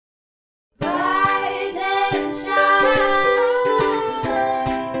and shine.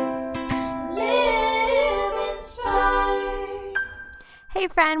 Live inspired. Hey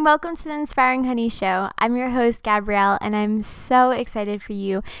friend, welcome to the Inspiring Honey Show. I'm your host, Gabrielle, and I'm so excited for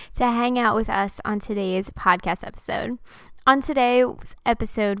you to hang out with us on today's podcast episode. On today's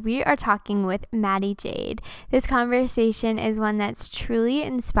episode, we are talking with Maddie Jade. This conversation is one that's truly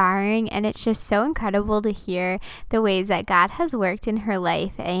inspiring, and it's just so incredible to hear the ways that God has worked in her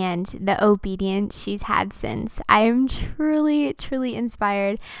life and the obedience she's had since. I am truly, truly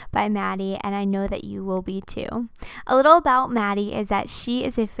inspired by Maddie, and I know that you will be too. A little about Maddie is that she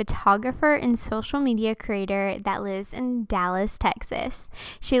is a photographer and social media creator that lives in Dallas, Texas.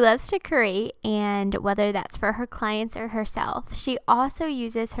 She loves to create, and whether that's for her clients or herself, she also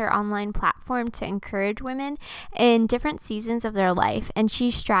uses her online platform to encourage women in different seasons of their life, and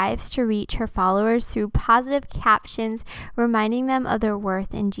she strives to reach her followers through positive captions, reminding them of their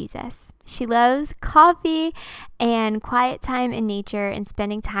worth in Jesus. She loves coffee and quiet time in nature and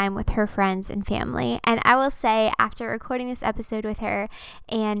spending time with her friends and family. And I will say, after recording this episode with her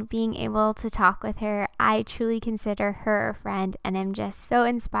and being able to talk with her, I truly consider her a friend, and I'm just so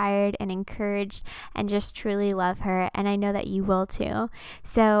inspired and encouraged and just truly love her. And I know that you will too.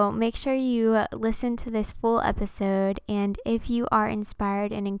 So make sure you listen to this full episode, and if you are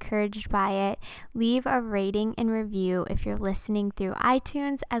inspired and encouraged by it, leave a rating and review if you're listening through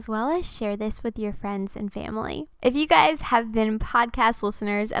iTunes, as well as share this with your friends and family. If you guys have been podcast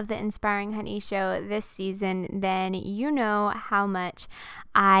listeners of the Inspiring Honey Show this season, then you know how much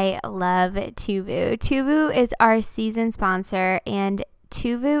I love Tuvu. Tuvu is our season sponsor, and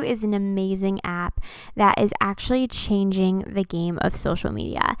Tuvu is an amazing app that is actually changing the game of social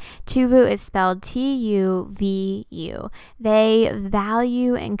media. Tuvu is spelled Tuvu. They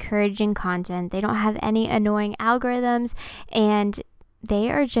value encouraging content. They don't have any annoying algorithms, and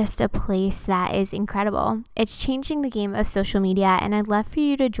they are just a place that is incredible. It's changing the game of social media, and I'd love for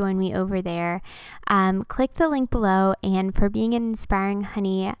you to join me over there. Click the link below, and for being an Inspiring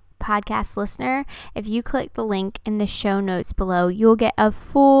Honey podcast listener, if you click the link in the show notes below, you'll get a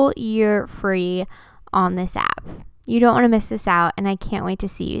full year free on this app. You don't want to miss this out, and I can't wait to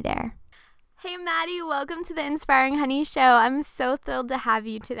see you there. Hey Maddie, welcome to the Inspiring Honey Show. I'm so thrilled to have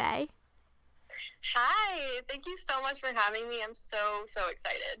you today. Hi, thank you so much for having me. I'm so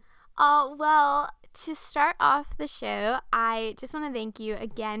excited. Well, to start off the show, I just want to thank you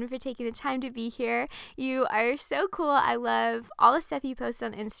again for taking the time to be here. You are so cool. I love all the stuff you post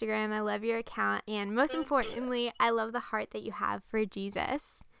on Instagram. I love your account, and most importantly, I love the heart that you have for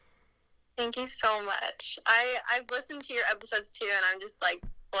Jesus. Thank you so much. I've listened to your episodes too, and I'm just like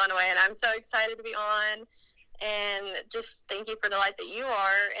blown away, and I'm so excited to be on. And just thank you for the light that you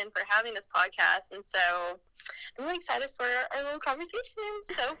are and for having this podcast. And so I'm really excited for our little conversation.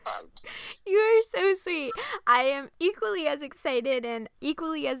 I'm so pumped. You are so sweet. I am equally as excited and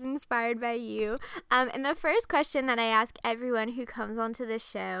equally as inspired by you. And the first question that I ask everyone who comes onto this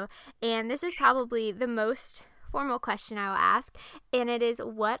show, and this is probably the most formal question I will ask, and it is,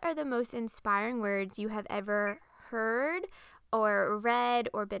 what are the most inspiring words you have ever heard or read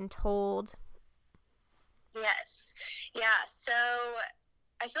or been told? Yes. Yeah. So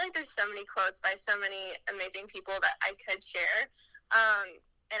I feel like there's so many quotes by so many amazing people that I could share.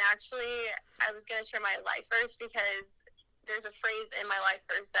 And actually, I was going to share my life verse because there's a phrase in my life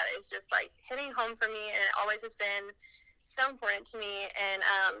verse that is just like hitting home for me, and it always has been so important to me. And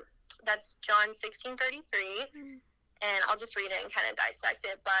that's John 16:33. And I'll just read it and kind of dissect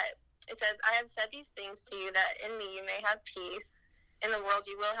it. But it says, "I have said these things to you that in me you may have peace. In the world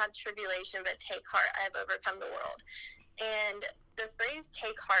you will have tribulation, but take heart, I have overcome the world." And the phrase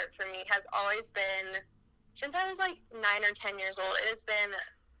 "take heart" for me has always been, since I was like 9 or 10 years old, it has been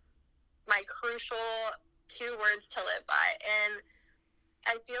my crucial 2 words to live by. And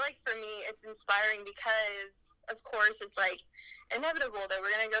I feel like for me it's inspiring because, of course, it's like inevitable that we're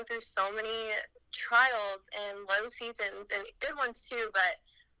going to go through so many trials and low seasons, and good ones too, but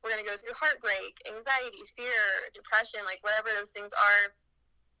we're going to go through heartbreak, anxiety, fear, depression, like whatever those things are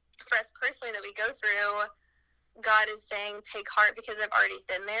for us personally that we go through. God is saying, take heart, because I've already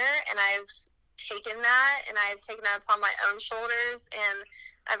been there, and I've taken that, and I've taken that upon my own shoulders, and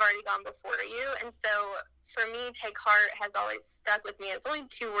I've already gone before you. And so for me, take heart has always stuck with me. It's only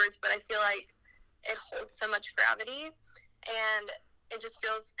 2 words, but I feel like it holds so much gravity, and it just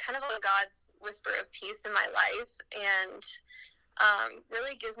feels kind of like God's whisper of peace in my life, and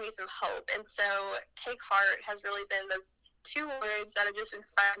really gives me some hope. And so take heart has really been those 2 words that have just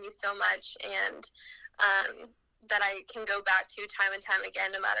inspired me so much, and that I can go back to time and time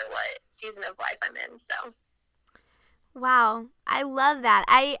again, no matter what season of life I'm in. So Wow, I love that.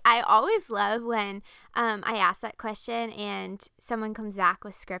 I always love when I ask that question and someone comes back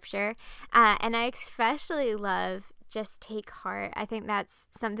with scripture. And I especially love just take heart. I think that's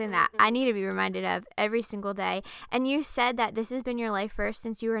something that I need to be reminded of every single day. And you said that this has been your life verse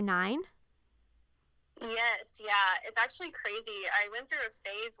since you were 9? Yes, yeah. It's actually crazy. I went through a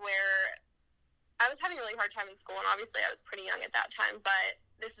phase where I was having a really hard time in school, and obviously I was pretty young at that time, but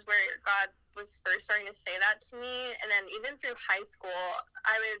this is where God was first starting to say that to me. And then even through high school,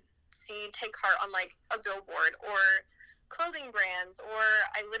 I would see Take Heart on like a billboard or clothing brands, or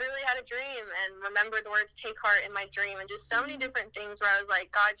I literally had a dream and remembered the words Take Heart in my dream, and just so many different things where I was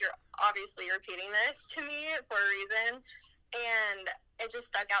like, God, you're obviously repeating this to me for a reason. And it just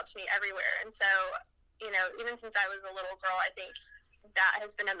stuck out to me everywhere. And so, even since I was a little girl, I think that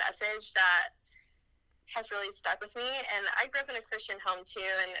has been a message that has really stuck with me. And I grew up in a Christian home too,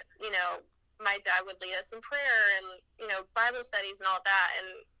 and my dad would lead us in prayer and Bible studies and all that,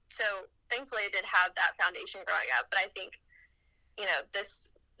 and so thankfully I did have that foundation growing up. But I think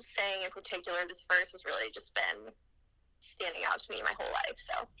this saying in particular, this verse, has really just been standing out to me my whole life.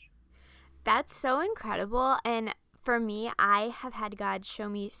 So That's so incredible. And for me, I have had God show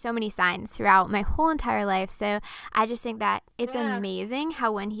me so many signs throughout my whole entire life. So I just think that it's amazing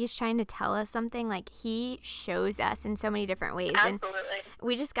how when he's trying to tell us something, like he shows us in so many different ways. Absolutely. And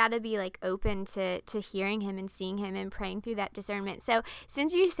we just got to be like open to hearing him and seeing him and praying through that discernment. So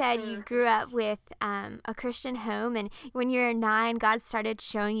since you said you grew up with a Christian home, and when you were 9, God started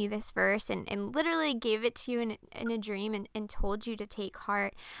showing you this verse and literally gave it to you in a dream and told you to take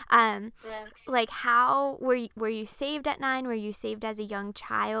heart. Like how were you saved at 9? Were you saved as a young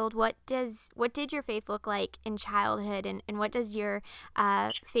child? What did your faith look like in childhood, and what does your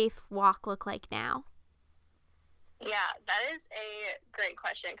faith walk look like now? Yeah, that is a great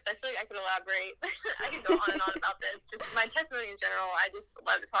question, because I feel like I could elaborate. I could go on and on about this. Just my testimony in general, I just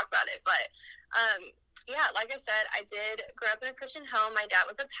love to talk about it. But yeah, like I said, I did grow up in a Christian home. My dad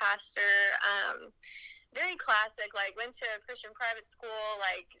was a pastor. Very classic, like went to a Christian private school.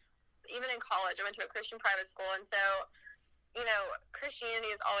 Like even in college, I went to a Christian private school. And so,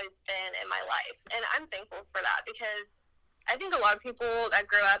 Christianity has always been in my life. And I'm thankful for that, because I think a lot of people that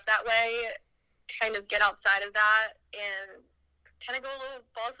grow up that way kind of get outside of that and kind of go a little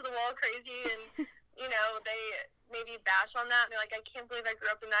balls to the wall crazy, and they maybe bash on that, and they're like, I can't believe I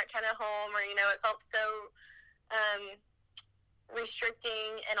grew up in that kind of home, or it felt so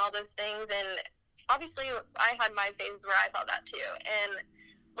restricting and all those things. And obviously I had my phases where I felt that too, and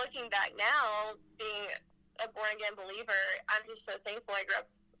looking back now, being a born again believer, I'm just so thankful I grew up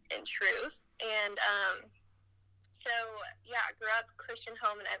in truth. And so, yeah, I grew up Christian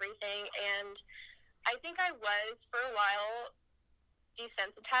home and everything, and I think I was, for a while,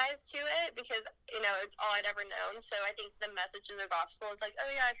 desensitized to it, because, it's all I'd ever known. So I think the message of the gospel is like, oh,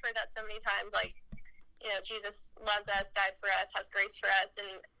 yeah, I've heard that so many times, like, Jesus loves us, died for us, has grace for us,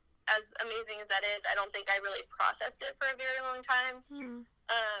 and as amazing as that is, I don't think I really processed it for a very long time.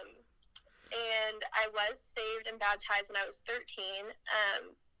 And I was saved and baptized when I was 13,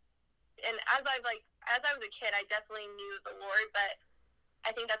 and as I was a kid, I definitely knew the Lord, but I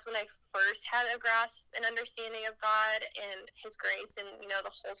think that's when I first had a grasp and understanding of God and His grace, and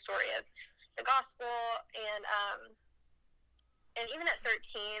the whole story of the gospel. And even at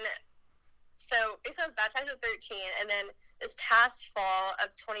 13, so basically I was baptized at 13, and then this past fall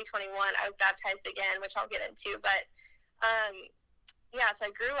of 2021, I was baptized again, which I'll get into. But yeah, so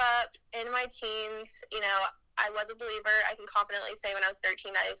I grew up in my teens. I was a believer. I can confidently say when I was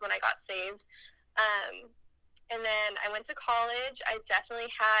 13, that is when I got saved. And then I went to college. I definitely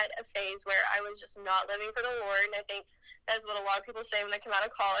had a phase where I was just not living for the Lord. And I think that's what a lot of people say when they come out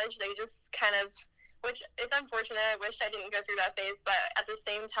of college. They just kind of, which it's unfortunate. I wish I didn't go through that phase. But at the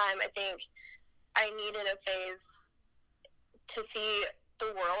same time, I think I needed a phase to see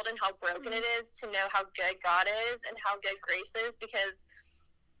the world and how broken it is, to know how good God is and how good grace is, because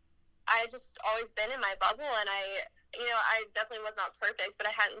I just always been in my bubble, and I definitely was not perfect, but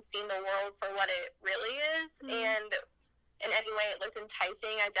I hadn't seen the world for what it really is. And in any way it looked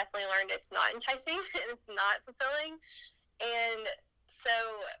enticing, I definitely learned it's not enticing and it's not fulfilling. And so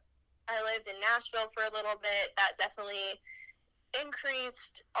I lived in Nashville for a little bit. That definitely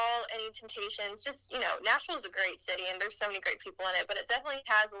increased any temptations. Just, Nashville is a great city, and there's so many great people in it, but it definitely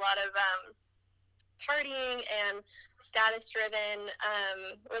has a lot of partying and status-driven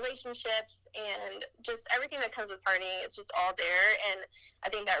relationships, and just everything that comes with partying is just all there. And I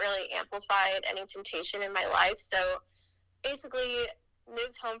think that really amplified any temptation in my life. So basically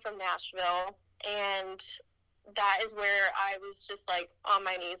moved home from Nashville, and that is where I was just like on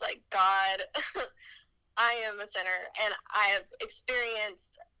my knees, like, God, I am a sinner, and I have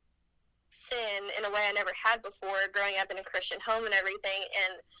experienced sin in a way I never had before, growing up in a Christian home and everything,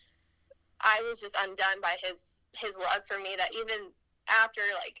 and I was just undone by his love for me, that even after,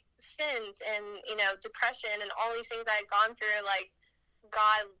 like, sins and, you know, depression and all these things I had gone through, like,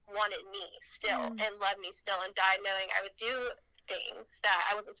 God wanted me still and loved me still and died knowing I would do things that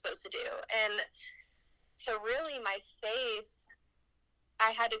I wasn't supposed to do. And so really my faith,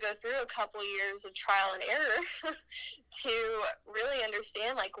 I had to go through a couple years of trial and error to really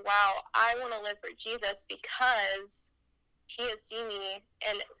understand, like, wow, I want to live for Jesus because he has seen me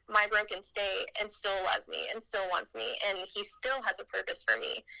in my broken state and still loves me and still wants me, and he still has a purpose for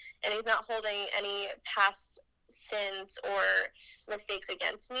me, and he's not holding any past sins or mistakes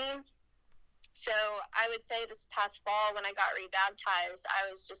against me. So I would say this past fall when I got rebaptized,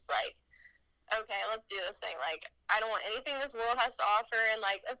 I was just like, okay, let's do this thing. Like, I don't want anything this world has to offer. And,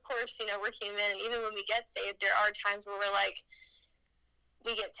 like, of course, you know, we're human. And even when we get saved, there are times where we're like,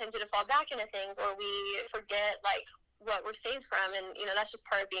 we get tempted to fall back into things, or we forget, like, what we're saved from. And, you know, that's just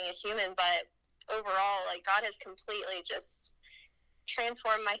part of being a human. But overall, like, God has completely just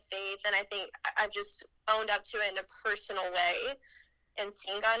transformed my faith. And I think I've just owned up to it in a personal way and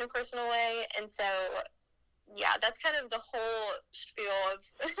seen God in a personal way. And so, yeah, that's kind of the whole spiel of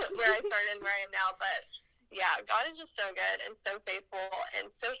where I started and where I am now. But yeah, God is just so good and so faithful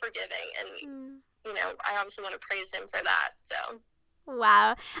and so forgiving. And, you know, I obviously want to praise him for that. So,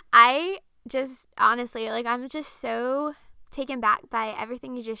 wow. I just, honestly, like, I'm just so taken back by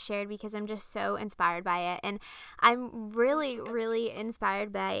everything you just shared, because I'm just so inspired by it. And I'm really, really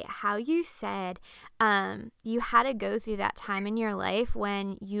inspired by how you said you had to go through that time in your life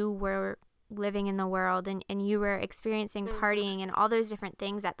when you were living in the world and you were experiencing partying and all those different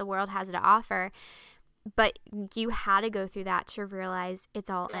things that the world has to offer, but you had to go through that to realize it's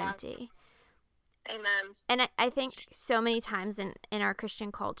all empty. Amen. And I think so many times in our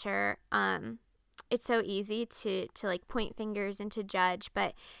Christian culture, it's so easy to like point fingers and to judge,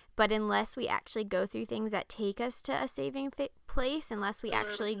 but unless we actually go through things that take us to a saving place, unless we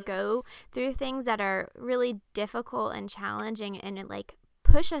actually go through things that are really difficult and challenging and it, like,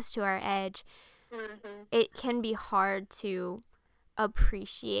 push us to our edge, it can be hard to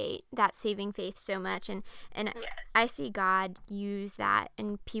appreciate that saving faith so much. And Yes. I see God use that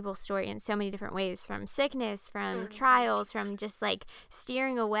in people's story in so many different ways, from sickness, from trials, from just, like,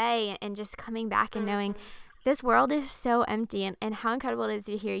 steering away and just coming back and knowing this world is so empty. And how incredible it is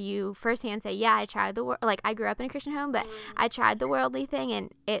to hear you firsthand say, yeah, I tried the world. Like, I grew up in a Christian home, but I tried the worldly thing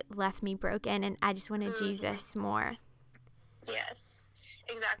and it left me broken, and I just wanted Jesus more. Yes,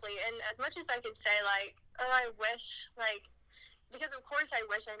 exactly. And as much as I could say, like, oh, I wish, like, because of course I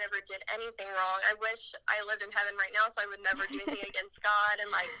wish I never did anything wrong. I wish I lived in heaven right now so I would never do anything against God. And,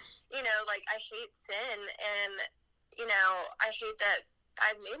 like, you know, like, I hate sin, and, you know, I hate that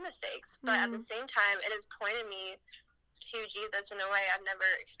I've made mistakes. But at the same time, it has pointed me to Jesus in a way I've never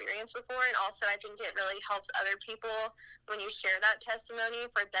experienced before. And also, I think it really helps other people when you share that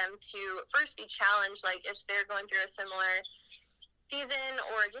testimony, for them to first be challenged, like, if they're going through a similar season,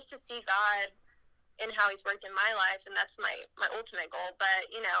 or just to see God and how he's worked in my life. And that's my ultimate goal. But,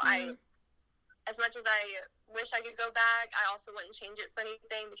 you know, I, as much as I wish I could go back, I also wouldn't change it for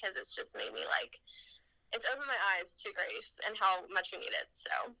anything, because it's just made me, like, it's opened my eyes to grace and how much we need it.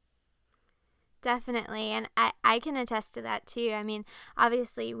 So definitely. And I can attest to that too. I mean,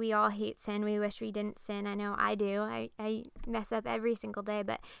 obviously we all hate sin. We wish we didn't sin. I know I do. I mess up every single day,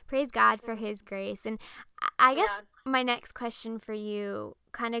 but praise God for his grace. And I guess my next question for you,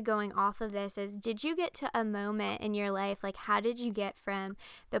 kind of going off of this, is, did you get to a moment in your life, like, how did you get from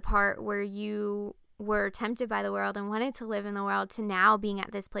the part where you were tempted by the world and wanted to live in the world to now being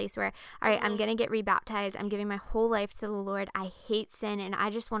at this place where, all right, I'm going to get rebaptized, I'm giving my whole life to the Lord, I hate sin, and I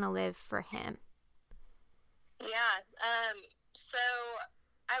just want to live for him? Yeah. So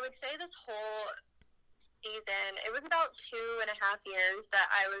I would say this whole season, it was about 2.5 years that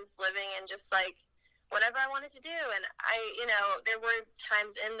I was living in just, like, whatever I wanted to do. And I, you know, there were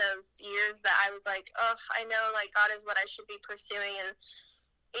times in those years that I was like, oh, I know, like, God is what I should be pursuing. And,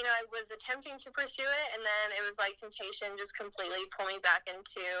 you know, I was attempting to pursue it, and then it was like temptation just completely pulled me back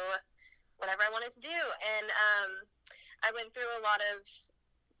into whatever I wanted to do. And I went through a lot of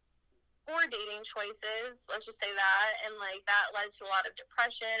poor dating choices, let's just say that, and, like, that led to a lot of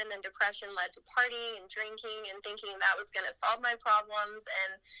depression, and then depression led to partying and drinking and thinking that was going to solve my problems,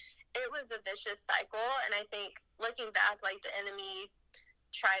 and it was a vicious cycle. And I think, looking back, like, the enemy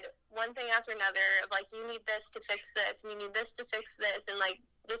tried one thing after another of, like, you need this to fix this, and you need this to fix this, and, like,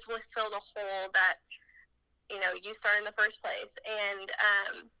 this will fill the hole that, you know, you started in the first place. And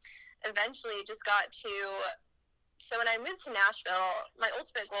eventually it just got to, so when I moved to Nashville, my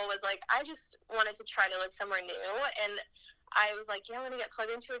ultimate goal was like, I just wanted to try to live somewhere new. And I was like, yeah, I'm going to get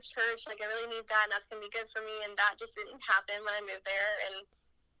plugged into a church. Like, I really need that, and that's going to be good for me. And that just didn't happen when I moved there. And,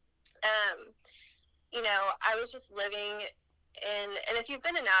 I was just living and if you've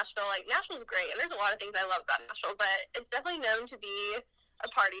been to Nashville, like, Nashville's great. And there's a lot of things I love about Nashville, but it's definitely known to be a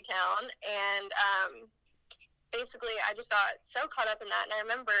party town. And basically, I just got so caught up in that. And I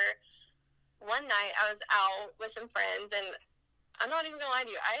remember one night I was out with some friends, and I'm not even going to lie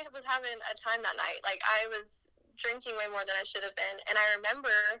to you, I was having a time that night. Like, I was drinking way more than I should have been. And I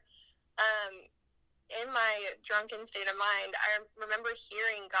remember in my drunken state of mind, I remember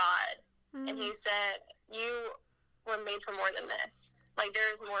hearing God, and he said, you were made for more than this. Like,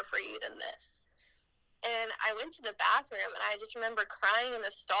 there is more for you than this. And I went to the bathroom, and I just remember crying in the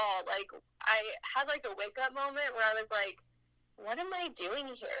stall. Like, I had, like, a wake-up moment where I was like, what am I doing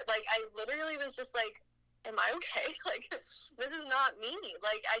here? Like, I literally was just like, am I okay? Like, this is not me.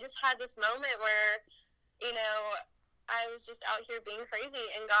 Like, I just had this moment where, I was just out here being crazy,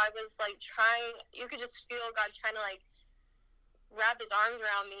 and God was, like, trying, you could just feel God trying to, like, wrap his arms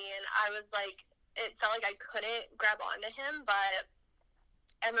around me, and I was, like, it felt like I couldn't grab onto him, but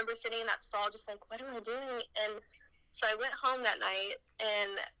I remember sitting in that stall just like, what am I doing? And so I went home that night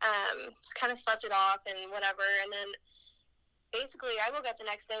and just kind of slept it off and whatever, and then basically I woke up the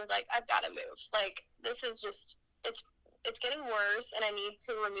next day and was like, I've got to move. Like, this is just, it's getting worse, and I need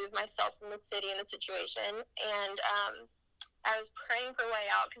to remove myself from the city and the situation. And I was praying for a way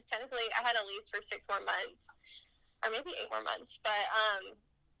out, because technically I had a lease for 6 more months, or maybe 8 more months, but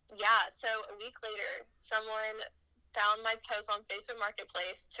so a week later, someone found my post on Facebook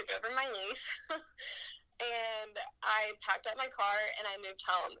Marketplace, took over my lease, and I packed up my car and I moved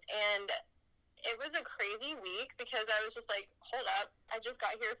home. And it was a crazy week, because I was just like, hold up, I just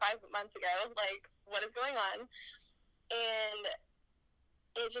got here 5 months ago. Like, what is going on? And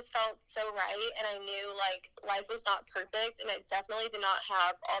it just felt so right, and I knew, like, life was not perfect, and I definitely did not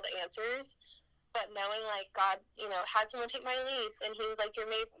have all the answers. But knowing, like, God, had someone take my lease, and he was like, you're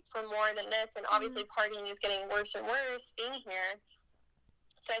made for more than this, and obviously partying is getting worse and worse being here.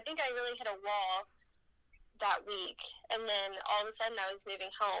 So I think I really hit a wall that week, and then all of a sudden I was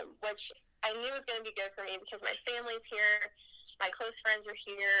moving home, which I knew was going to be good for me, because my family's here, my close friends are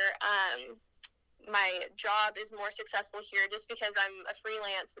here, my job is more successful here just because I'm a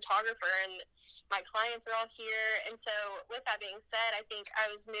freelance photographer, and my clients are all here. And so with that being said, I think I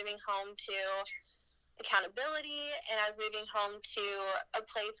was moving home to accountability, and I was moving home to a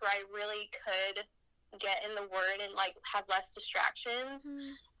place where I really could get in the Word and, like, have less distractions.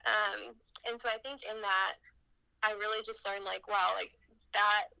 And so I think in that, I really just learned, like, wow, like,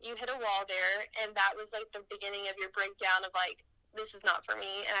 that you hit a wall there, and that was, like, the beginning of your breakdown of, like, this is not for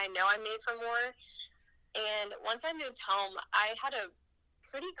me, and I know I'm made for more. And once I moved home, I had a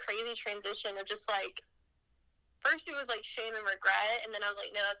pretty crazy transition of just, like, first it was, like, shame and regret, and then I was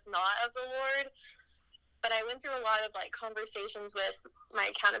like, no, that's not of the Lord. But I went through a lot of, like, conversations with my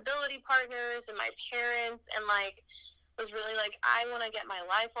accountability partners and my parents, and, like, was really like, I want to get my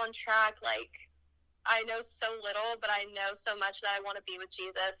life on track. Like, I know so little, but I know so much that I want to be with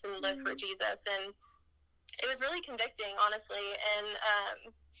Jesus and live for Jesus. And it was really convicting, honestly. And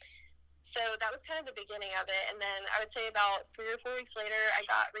so that was kind of the beginning of it. And then I would say about 3 or 4 weeks later, I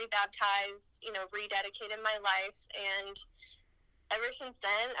got rebaptized, rededicated my life. And ever since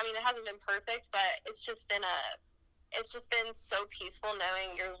then, I mean, it hasn't been perfect, but it's just been so peaceful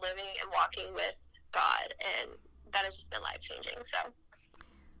knowing you're living and walking with God. And that has just been life-changing. So.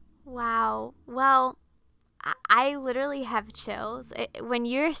 Wow. Well, I literally have chills. When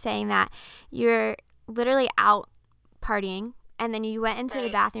you're saying that, you're literally out partying, and then you went into the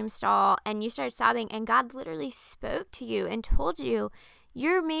bathroom stall and you started sobbing, and God literally spoke to you and told you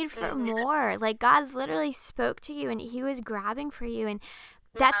you're made for more. Like, God literally spoke to you, and he was grabbing for you. And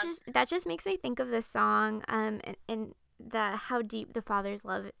that just makes me think of this song, and the how deep the Father's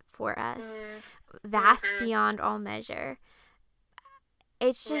love for us, vast beyond all measure.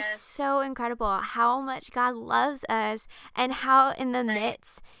 It's just so incredible how much God loves us, and how in the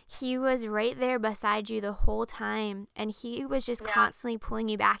midst, he was right there beside you the whole time, and he was just constantly pulling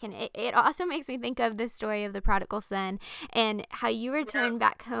you back. And it also makes me think of the story of the prodigal son, and how you returned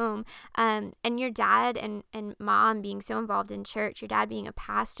back home, and your dad and mom being so involved in church, your dad being a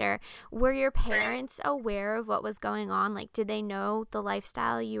pastor. Were your parents aware of what was going on? Like, did they know the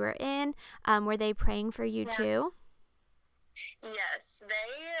lifestyle you were in? Were they praying for you too? Yes,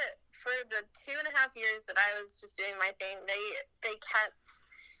 for the 2.5 years that I was just doing my thing, they kept,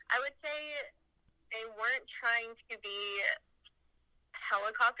 I would say, they weren't trying to be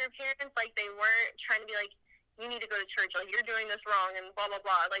helicopter parents. Like, they weren't trying to be like, you need to go to church, like, you're doing this wrong, and blah, blah,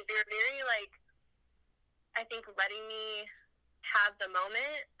 blah. Like, they were very, like, I think letting me have the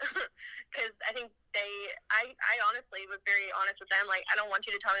moment, because I think I honestly was very honest with them. Like, I don't want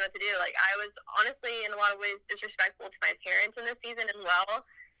you to tell me what to do. Like, I was honestly, in a lot of ways, disrespectful to my parents in this season as well,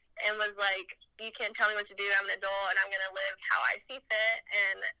 and was like, you can't tell me what to do. I'm an adult, and I'm going to live how I see fit.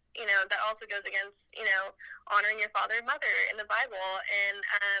 And, you know, that also goes against, you know, honoring your father and mother in the Bible. And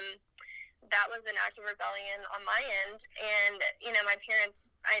that was an act of rebellion on my end. And, you know, my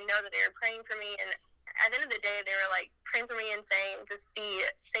parents, I know that they were praying for me, and at the end of the day, they were, like, praying for me and saying, just be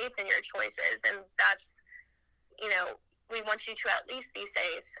safe in your choices. And that's, you know, we want you to at least be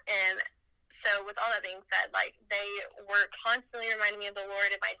safe. And so with all that being said, like, they were constantly reminding me of the Lord,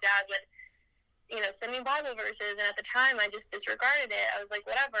 and my dad would, you know, send me Bible verses. And at the time, I just disregarded it. I was like,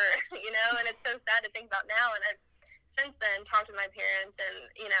 whatever, you know, and it's so sad to think about now. And I've since then talked to my parents and,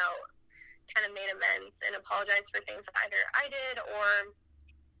 you know, kind of made amends and apologized for things either I did or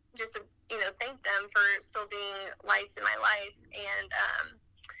just to, you know, thank them for still being lights in my life. And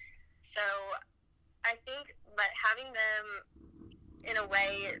so I think that having them in a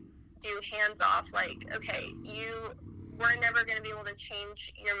way do hands off, like, okay, we're never going to be able to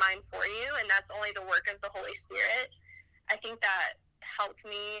change your mind for you, and that's only the work of the Holy Spirit. I think that helped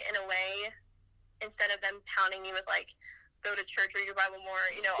me in a way, instead of them pounding me with, like, go to church, read your Bible more,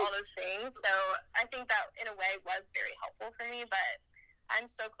 you know, all those things. So I think that in a way was very helpful for me. But I'm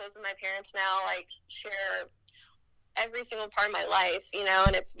so close with my parents now, like, share every single part of my life, you know,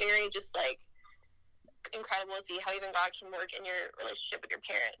 and it's very just, like, incredible to see how even God can work in your relationship with your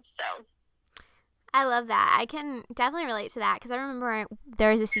parents. So I love that. I can definitely relate to that, because I remember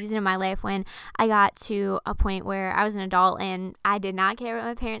there was a season in my life when I got to a point where I was an adult and I did not care what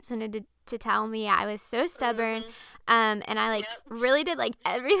my parents wanted to tell me. I was so stubborn. And I, like, really did, like,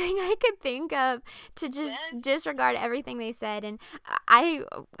 everything I could think of to just disregard everything they said. And I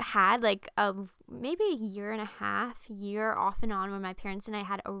had, like, maybe a year and a half off and on where my parents and I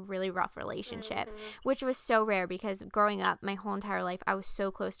had a really rough relationship, which was so rare, because growing up my whole entire life, I was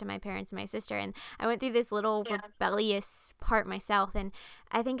so close to my parents and my sister, and I went through this little rebellious part myself. And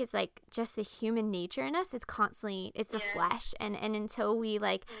I think it's, like, just the human nature in us. It's constantly, it's the flesh. And until we,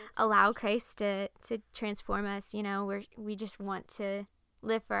 like, allow Christ to transform us, you know, we just want to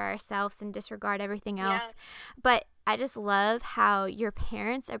live for ourselves and disregard everything else. But I just love how your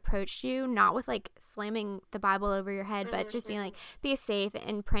parents approached you, not with, like, slamming the Bible over your head, but just being like, be safe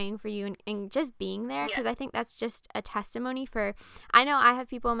and praying for you and just being there. Because I think that's just a testimony for, I know I have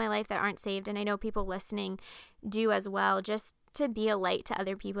people in my life that aren't saved, and I know people listening do as well, just to be a light to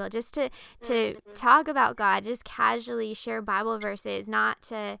other people, just to talk about God, just casually share Bible verses, not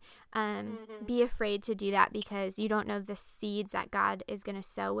to be afraid to do that, because you don't know the seeds that God is going to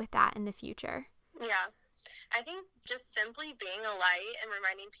sow with that in the future. Yeah. I think just simply being a light and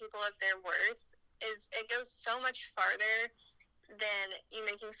reminding people of their worth it goes so much farther than you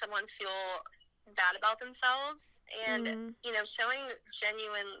making someone feel bad about themselves. And, you know, showing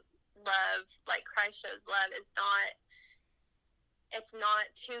genuine love, like Christ shows love, it's not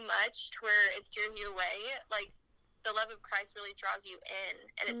too much to where it steers you away. Like, the love of Christ really draws you in,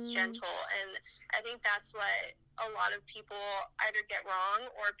 and it's gentle. And I think that's what a lot of people either get wrong,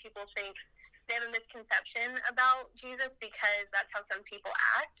 or people think they have a misconception about Jesus because that's how some people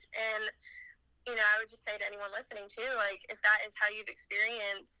act. And, you know, I would just say to anyone listening too, like, if that is how you've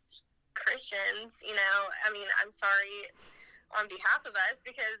experienced Christians, you know, I mean, I'm sorry on behalf of us,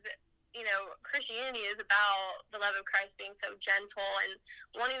 because, you know, Christianity is about the love of Christ being so gentle and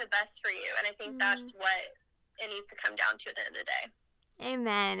wanting the best for you. And I think that's what it needs to come down to at the end of the day.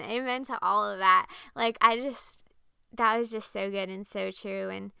 Amen to all of that. Like, that was just so good and so true.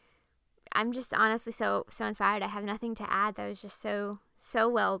 And I'm just honestly so inspired. I have nothing to add. That was just so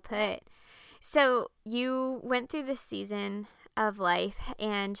well put. So you went through this season of life,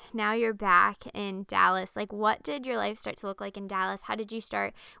 and now you're back in Dallas. Like, what did your life start to look like in Dallas? How did you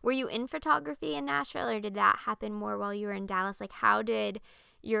start? Were you in photography in Nashville, or did that happen more while you were in Dallas? Like, how did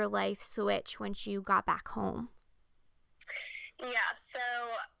your life switch once you got back home? Yeah, so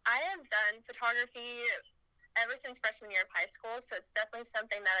I have done photography ever since freshman year of high school, so it's definitely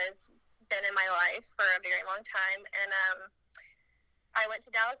something that has been in my life for a very long time. And I went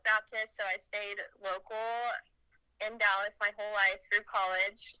to Dallas Baptist, so I stayed local in Dallas my whole life through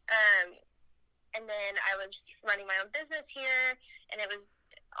college. And then I was running my own business here, and it was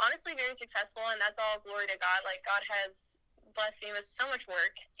honestly very successful, and that's all glory to God. Like, God has blessed me with so much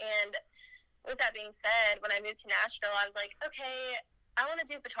work. And with that being said, when I moved to Nashville, I was like, okay, I want to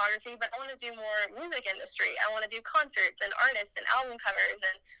do photography, but I want to do more music industry. I want to do concerts and artists and album covers.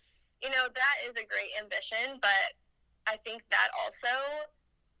 And, that is a great ambition, but I think that also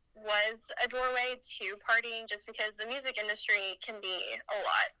was a doorway to partying, just because the music industry can be a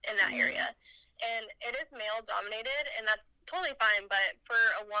lot in that area. And it is male dominated, and that's totally fine. But for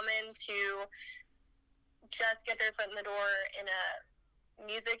a woman to just get their foot in the door in a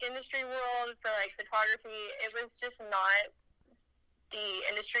music industry world for like photography, it was just not the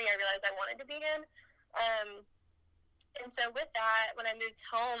industry I realized I wanted to be in. And so with that, when I moved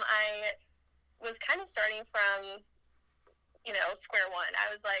home, I was kind of starting from, square one. I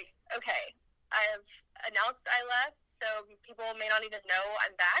was like, okay, I've announced I left, so people may not even know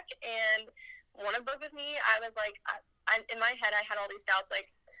I'm back and want to book with me. I was like, in my head, I had all these doubts,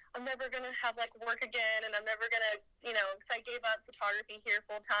 like, I'm never going to have, like, work again, and I'm never going to, because I gave up photography here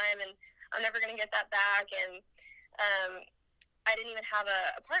full time, and I'm never going to get that back, and I didn't even have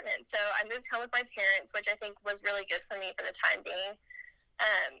an apartment. So I moved home with my parents, which I think was really good for me for the time being.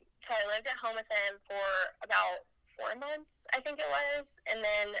 So I lived at home with them for about 4 months, I think it was. And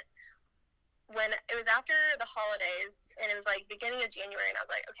then when it was after the holidays, and it was like beginning of January, and I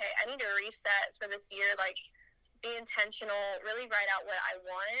was like, okay, I need to reset for this year, like be intentional, really write out what I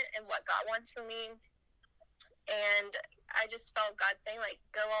want and what God wants for me. And I just felt God saying, like,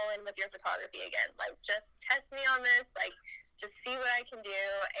 go all in with your photography again. Like, just test me on this. Like, just see what I can do.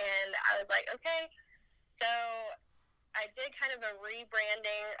 And I was like, okay. So I did kind of a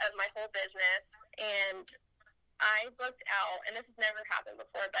rebranding of my whole business, and I booked out, and this has never happened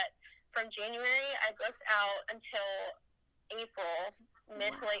before, but from January, I booked out until April,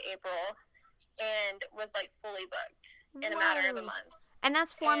 mid to late April, and was like fully booked in a matter of a month. And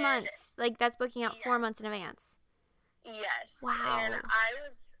that's 4 months. Like, that's booking out 4 months in advance. Yes. Wow. And I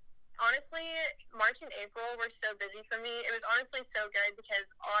was, honestly, March and April were so busy for me. It was honestly so good, because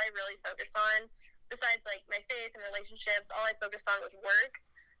all I really focused on, besides like my faith and relationships, all I focused on was work.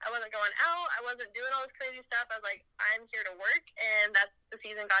 I wasn't going out. I wasn't doing all this crazy stuff. I was like, I'm here to work, and that's the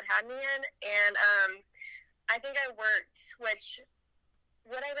season God had me in. And I think I worked, which,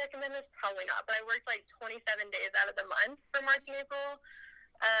 would I recommend this? Probably not. But I worked like 27 days out of the month for March and April.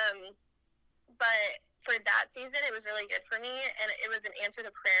 But for that season, it was really good for me, and it was an answer to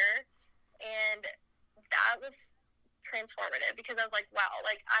prayer. And that was transformative, because I was like, wow,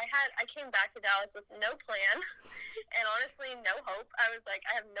 like I came back to Dallas with no plan and honestly no hope. I was like,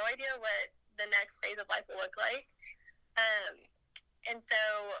 I have no idea what the next phase of life will look like. And so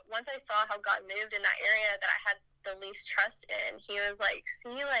once I saw how God moved in that area that I had the least trust in, he was like,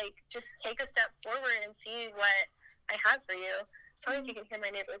 see, like, just take a step forward and see what I have for you. Sorry if you can hear my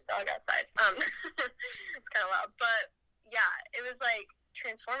neighbor's dog outside. It's kind of loud, but yeah, it was like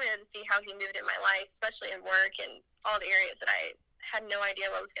transformative to see how he moved in my life, especially in work and all the areas that I had no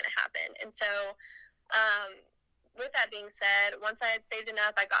idea what was going to happen. And so with that being said, once I had saved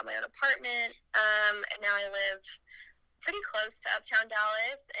enough, I got my own apartment, and now I live pretty close to uptown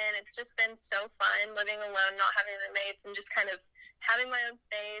Dallas, and it's just been so fun living alone, not having roommates, and just kind of having my own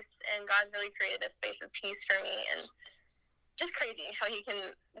space. And God really created a space of peace for me, and just crazy how he can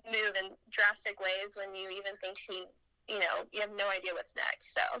move in drastic ways when you even think you have no idea what's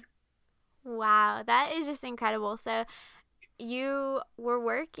next. So wow, that is just incredible. So you were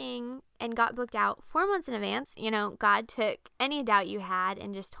working and got booked out 4 months in advance. God took any doubt you had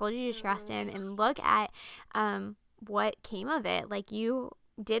and just told you to trust him, and look at what came of it. Like, you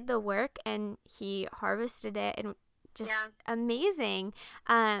did the work and he harvested it, and just amazing.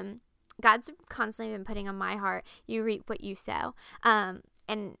 God's constantly been putting on my heart, you reap what you sow.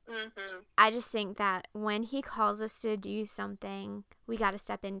 And I just think that when he calls us to do something, we got to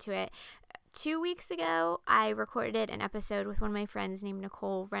step into it. 2 weeks ago, I recorded an episode with one of my friends named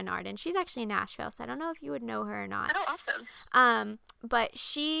Nicole Renard, and she's actually in Nashville, so I don't know if you would know her or not. Oh, awesome. But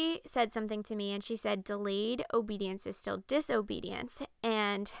she said something to me, and she said, delayed obedience is still disobedience.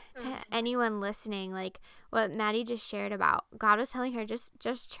 And to anyone listening, like what Maddie just shared about, God was telling her,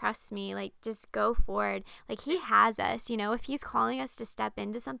 just trust me, like, just go forward. Like, he has us, if he's calling us to step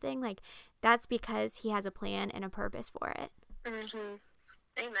into something, like, that's because he has a plan and a purpose for it.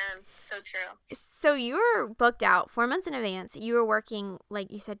 Amen. So true. So you were booked out 4 months in advance. You were working, like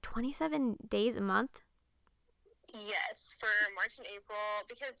you said, 27 days a month? Yes, for March and April,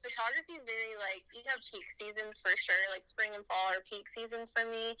 because photography is very, like, you have peak seasons for sure, like spring and fall are peak seasons for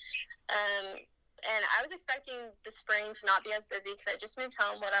me. And I was expecting the spring to not be as busy because I just moved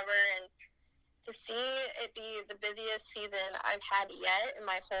home, whatever, and to see it be the busiest season I've had yet in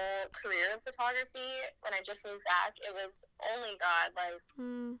my whole career of photography when I just moved back, it was only God. Like,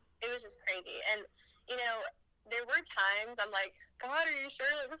 it was just crazy. And, there were times I'm like, God, are you sure?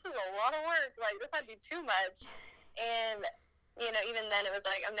 Like, this is a lot of work. Like, this might be too much. And, you know, even then it was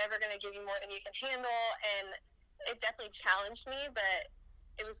like, I'm never going to give you more than you can handle. And it definitely challenged me, but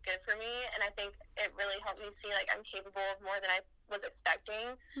it was good for me. And I think it really helped me see, like, I'm capable of more than I was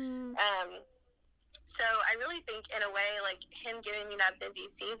expecting. So I really think, in a way, like, him giving me that busy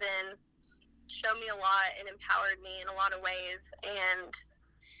season showed me a lot and empowered me in a lot of ways. And,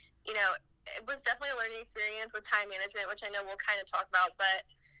 you know, it was definitely a learning experience with time management, which I know we'll kind of talk about, but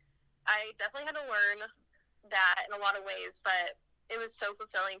I definitely had to learn that in a lot of ways, but it was so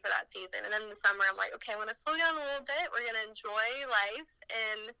fulfilling for that season. And then in the summer, I'm like, okay, I want to slow down a little bit. We're going to enjoy life.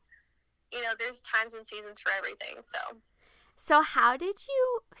 And, you know, there's times and seasons for everything. So how did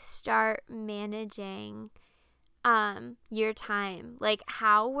you start managing your time? Like,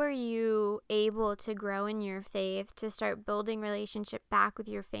 how were you able to grow in your faith, to start building relationship back with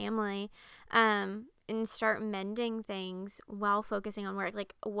your family, and start mending things while focusing on work?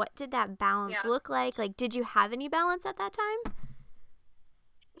 Like, what did that balance look like? Like, did you have any balance at that time?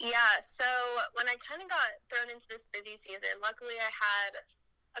 Yeah, so when I kind of got thrown into this busy season, luckily I had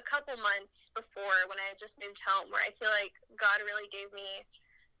a couple months before, when I had just moved home, where I feel like God really gave me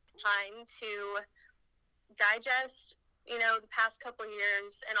time to digest, you know, the past couple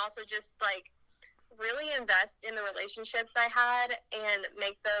years, and also just, like, really invest in the relationships I had and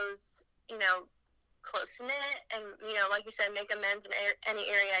make those, you know, close-knit, and, you know, like you said, make amends in any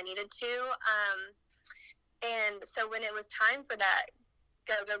area I needed to. And so when it was time for that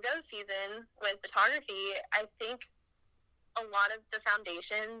go season with photography, I think a lot of the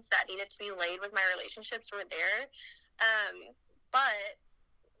foundations that needed to be laid with my relationships were there. But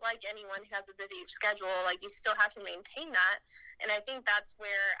like anyone who has a busy schedule, like, you still have to maintain that. And I think that's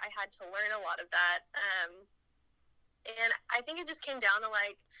where I had to learn a lot of that. And I think it just came down to,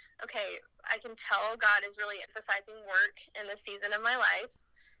 like, okay, I can tell God is really emphasizing work in this season of my life.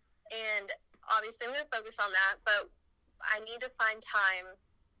 And obviously I'm going to focus on that, but I need to find time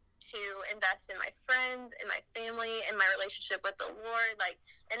to invest in my friends, in my family, in my relationship with the Lord, like,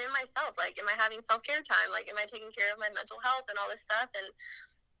 and in myself. Like, am I having self-care time? Like, am I taking care of my mental health and all this stuff? And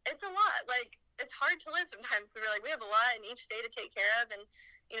it's a lot. Like, it's hard to live sometimes. We're like, we have a lot in each day to take care of. And,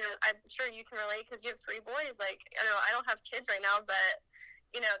 you know, I'm sure you can relate because you have 3 boys. Like, I know I don't have kids right now, but,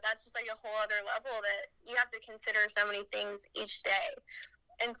 you know, that's just like a whole other level that you have to consider so many things each day.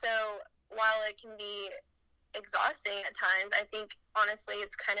 And so while it can be exhausting at times, I think honestly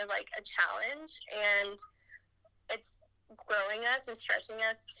it's kind of like a challenge, and it's growing us and stretching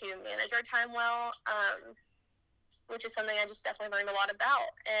us to manage our time well, which is something I just definitely learned a lot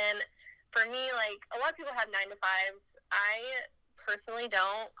about. And for me, like, a lot of people have 9-to-5s. I personally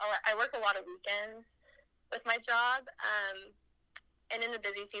don't. I work a lot of weekends with my job, and in the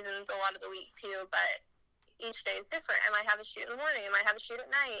busy seasons a lot of the week too, but each day is different. I might have a shoot in the morning, I might have a shoot at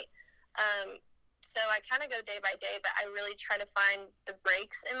night. So I kind of go day by day, but I really try to find the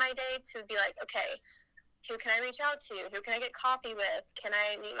breaks in my day to be like, okay, who can I reach out to? Who can I get coffee with? Can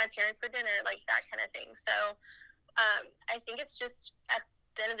I meet my parents for dinner? Like, that kind of thing. So I think it's just, at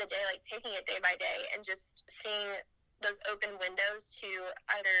the end of the day, like, taking it day by day and just seeing those open windows to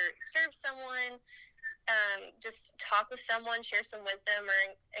either serve someone, just talk with someone, share some wisdom or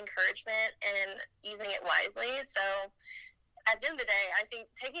encouragement, and using it wisely. So at the end of the day, I think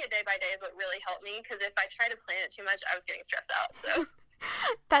taking it day by day is what really helped me, because if I try to plan it too much, I was getting stressed out. So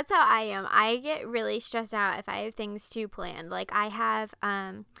that's how I am. I get really stressed out if I have things too planned. Like, I have,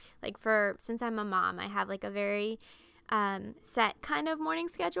 since I'm a mom, I have, like, a very set kind of morning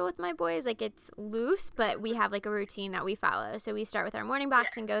schedule with my boys. Like, it's loose, but we have, like, a routine that we follow. So we start with our morning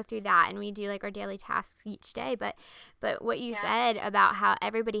box and go through that, and we do, like, our daily tasks each day. But what you said about how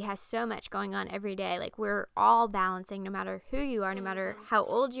everybody has so much going on every day, like, we're all balancing, no matter who you are, no matter how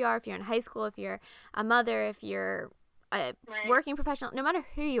old you are, if you're in high school, if you're a mother, if you're a working professional, no matter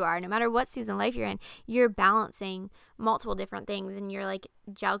who you are, no matter what season of life you're in, you're balancing multiple different things, and you're, like,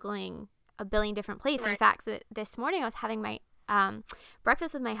 juggling a billion different plates. In fact, this morning I was having my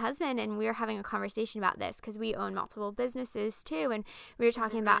breakfast with my husband, and we were having a conversation about this because we own multiple businesses too, and we were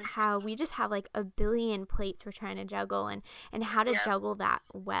talking about how we just have, like, a billion plates we're trying to juggle, and how to juggle that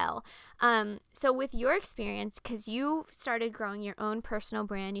well. So with your experience, because you started growing your own personal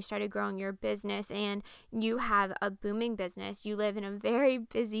brand, you started growing your business, and you have a booming business, you live in a very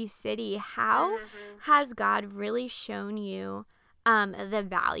busy city, how has God really shown you the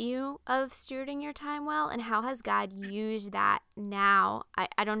value of stewarding your time well, and how has God used that now?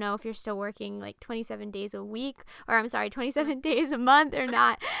 I don't know if you're still working, like, 27 days a week, or 27 days a month or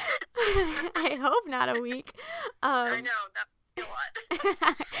not. I hope not a week. I know. a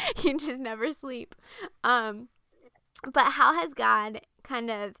lot. You just never sleep. But how has God kind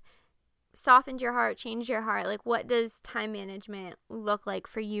of softened your heart, changed your heart? Like, what does time management look like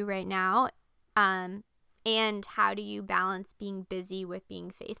for you right now? And how do you balance being busy with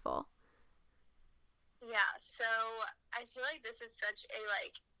being faithful? Yeah, so I feel like this is such a,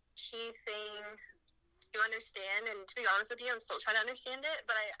 key thing to understand, and to be honest with you, I'm still trying to understand it,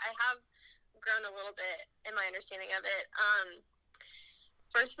 but I have grown a little bit in my understanding of it.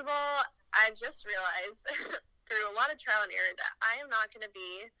 First of all, I've just realized through a lot of trial and error that I am not going to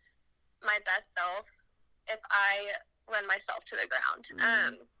be my best self if I run myself to the ground.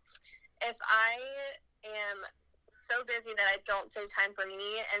 If I am so busy that I don't save time for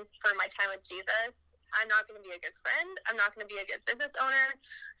me and for my time with Jesus, I'm not going to be a good friend. I'm not going to be a good business owner.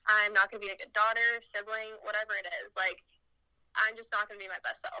 I'm not going to be a good daughter, sibling, whatever it is. I'm just not going to be my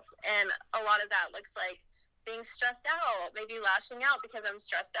best self. And a lot of that looks like being stressed out, maybe lashing out because I'm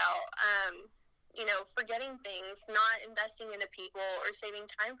stressed out, forgetting things, not investing into people or saving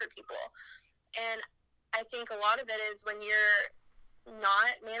time for people. And I think a lot of it is when you're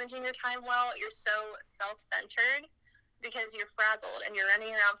not managing your time well, you're so self-centered because you're frazzled and you're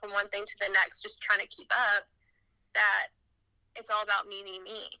running around from one thing to the next just trying to keep up, that it's all about me.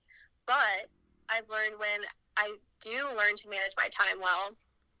 But I've learned when I do learn to manage my time well,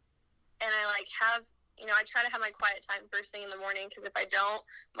 and I I try to have my quiet time first thing in the morning, because if I don't,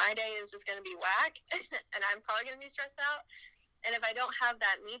 my day is just going to be whack and I'm probably going to be stressed out. And if I don't have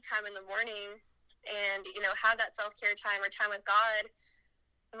that me time in the morning and, have that self-care time or time with God,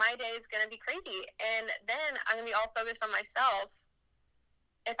 my day is going to be crazy. And then I'm going to be all focused on myself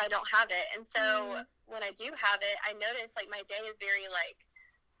if I don't have it. And so when I do have it, I notice my day is very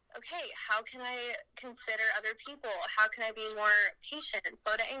okay, how can I consider other people? How can I be more patient,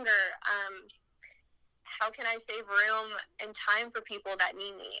 slow to anger? How can I save room and time for people that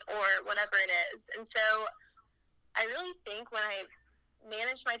need me, or whatever it is? And so I really think when I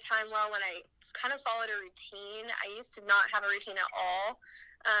manage my time well, when I kind of followed a routine, I used to not have a routine at all.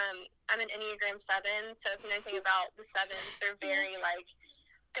 I'm an Enneagram 7, so if you know anything about the 7s, they're very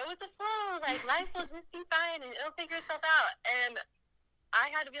go with the flow, life will just be fine and it'll figure itself out. And I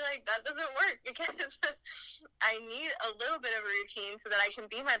had to be that doesn't work, because I need a little bit of a routine so that I can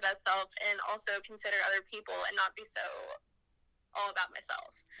be my best self and also consider other people and not be so all about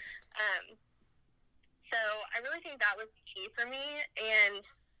myself. So I really think that was key for me. And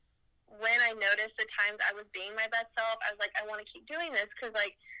when I noticed the times I was being my best self, I was I want to keep doing this because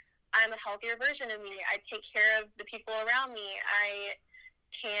I'm a healthier version of me. I take care of the people around me. I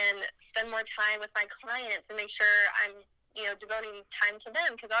can spend more time with my clients and make sure I'm devoting time to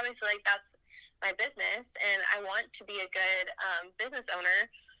them, because obviously that's my business and I want to be a good business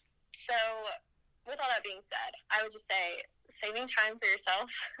owner. So with all that being said, I would just say saving time for yourself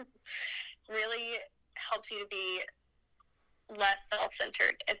really helps you to be less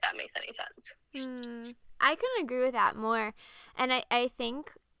self-centered, if that makes any sense. I couldn't agree with that more. And I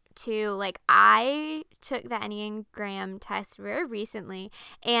think too, I took the Enneagram test very recently,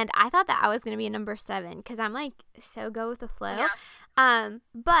 and I thought that I was going to be a number 7 because I'm so go with the flow. Yeah.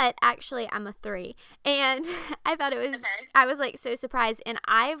 But actually I'm a 3, and I thought it was, okay. I was so surprised. And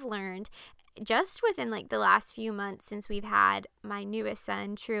I've learned just within the last few months since we've had my newest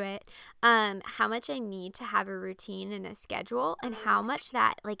son, Truett, how much I need to have a routine and a schedule, and how much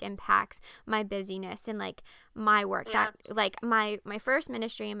that impacts my busyness and my work. Yeah. That my first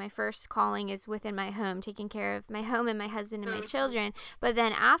ministry and my first calling is within my home, taking care of my home and my husband and my children. But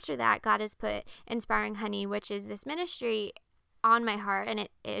then after that, God has put Inspiring Honey, which is this ministry, on my heart, and it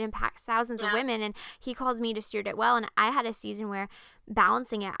impacts thousands of women, and he calls me to steward it well. And I had a season where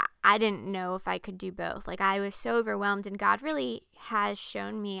balancing it, I didn't know if I could do both. I was so overwhelmed, and God really has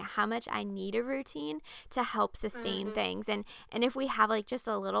shown me how much I need a routine to help sustain things. And if we have just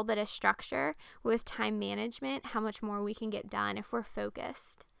a little bit of structure with time management, how much more we can get done if we're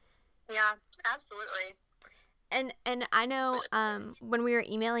focused. Yeah, absolutely. And I know when we were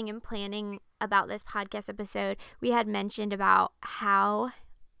emailing and planning about this podcast episode, we had mentioned about how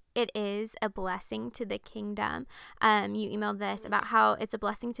it is a blessing to the kingdom. You emailed this about how it's a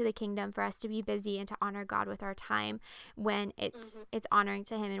blessing to the kingdom for us to be busy and to honor God with our time when it's honoring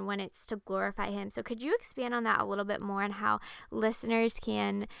to Him and when it's to glorify Him. So could you expand on that a little bit more, and how listeners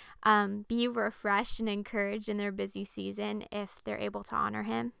can be refreshed and encouraged in their busy season if they're able to honor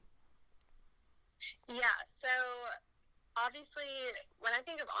Him? Yeah, so obviously when I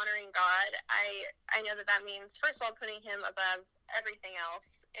think of honoring God, I know that means, first of all, putting Him above everything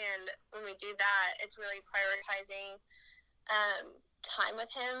else. And when we do that, it's really prioritizing time with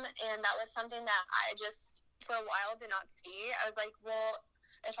Him. And that was something that I just for a while did not see. I was like, well,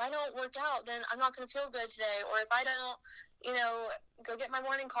 if I don't work out, then I'm not going to feel good today. Or if I don't, go get my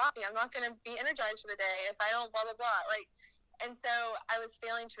morning coffee, I'm not going to be energized for the day. If I don't blah, blah, blah. And so I was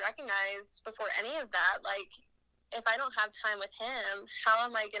failing to recognize before any of that, if I don't have time with him, how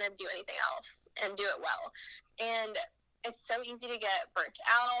am I going to do anything else and do it well? And it's so easy to get burnt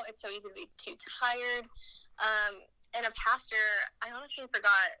out. It's so easy to be too tired. And a pastor, I honestly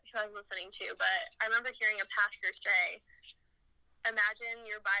forgot who I was listening to, but I remember hearing a pastor say, imagine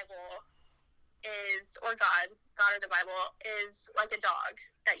your Bible is, or God or the Bible is like a dog,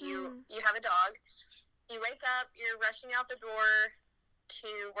 that you have a dog. You wake up, you're rushing out the door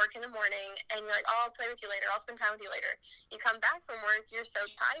to work in the morning, and you're like, oh, I'll play with you later, I'll spend time with you later. You come back from work, you're so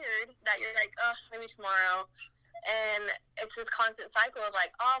tired that you're like, oh, maybe tomorrow. And it's this constant cycle of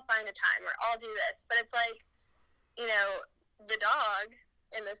I'll find a time, or I'll do this. But it's the dog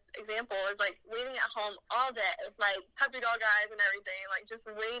in this example is waiting at home all day, puppy dog eyes and everything, just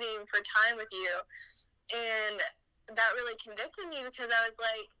waiting for time with you. And that really convicted me, because I was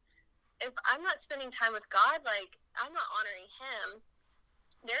like, if I'm not spending time with God, I'm not honoring him.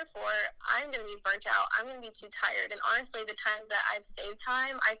 Therefore, I'm going to be burnt out. I'm going to be too tired. And honestly, the times that I've saved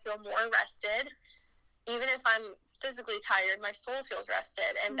time, I feel more rested. Even if I'm physically tired, my soul feels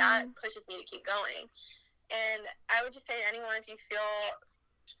rested, and that pushes me to keep going. And I would just say to anyone, if you feel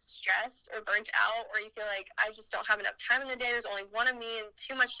stressed or burnt out, or you feel like I just don't have enough time in the day, there's only one of me and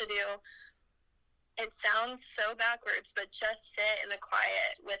too much to do, it sounds so backwards, but just sit in the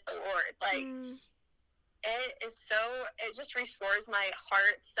quiet with the Lord. It just restores my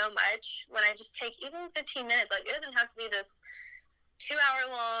heart so much when I just take even 15 minutes. It doesn't have to be this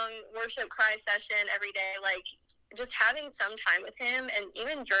 2-hour-long worship cry session every day. Just having some time with him, and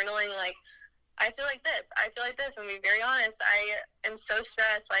even journaling, I feel like this. I feel like this. And to be very honest, I am so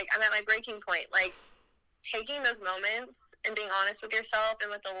stressed. I'm at my breaking point. Taking those moments and being honest with yourself and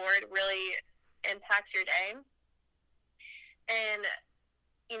with the Lord really impacts your day. And,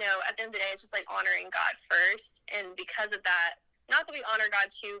 at the end of the day, it's just honoring God first. And because of that, not that we honor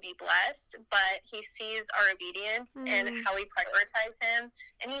God to be blessed, but he sees our obedience and how we prioritize him.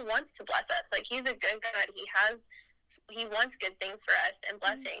 And he wants to bless us. He's a good God. He wants good things for us and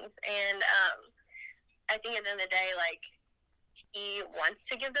blessings. And I think at the end of the day, he wants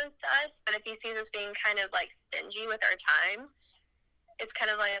to give those to us, but if he sees us being kind of stingy with our time, it's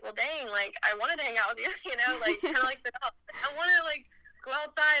kind of well, dang, I wanted to hang out with you, kind of the dog. I want to go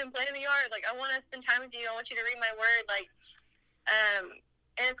outside and play in the yard. I want to spend time with you. I want you to read my word. And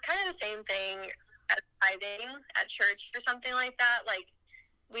it's kind of the same thing as tithing at church or something like that.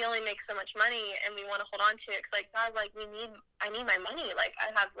 We only make so much money, and we want to hold on to it. It's God, I need my money.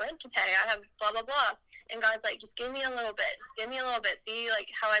 I have rent to pay. I have blah, blah, blah. And God's just give me a little bit. Just give me a little bit. See,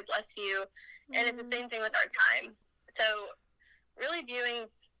 how I bless you. And it's the same thing with our time. So really viewing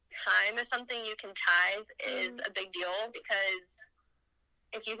time as something you can tithe is a big deal, because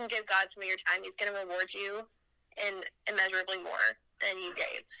if you can give God some of your time, he's going to reward you in immeasurably more than you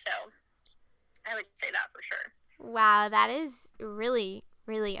gave. So I would say that for sure. Wow, that is really,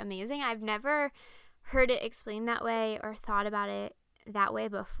 really amazing. I've never heard it explained that way or thought about it that way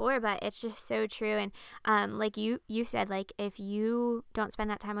before, but it's just so true. And like you said, if you don't spend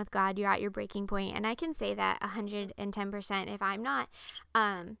that time with God, you're at your breaking point. And I can say that 110%. If I'm not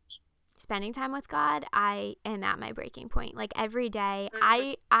spending time with God, I am at my breaking point. Every day,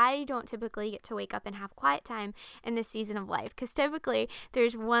 I don't typically get to wake up and have quiet time in this season of life, because typically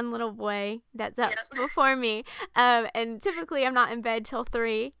there's one little boy that's up before me, and typically I'm not in bed till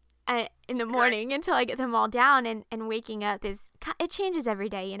 3 in the morning until I get them all down, and waking up it changes every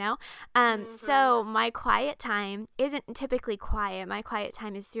day, so my quiet time isn't typically quiet. My quiet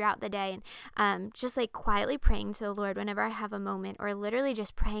time is throughout the day, and just quietly praying to the Lord whenever I have a moment, or literally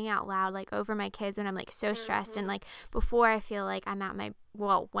just praying out loud over my kids when I'm like so stressed, and before I feel like I'm at my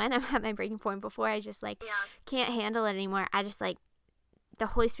when I'm at my breaking point, before I just can't handle it anymore, I just the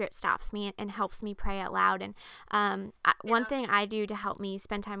Holy Spirit stops me and helps me pray out loud. And one thing I do to help me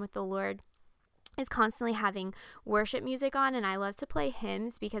spend time with the Lord is constantly having worship music on, and I love to play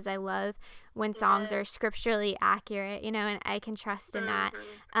hymns, because I love when songs are scripturally accurate, and I can trust in that.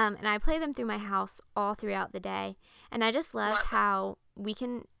 And I play them through my house all throughout the day, and I just love how we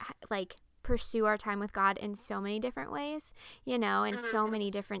can pursue our time with God in so many different ways, in so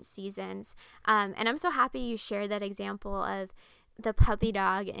many different seasons. And I'm so happy you shared that example of the puppy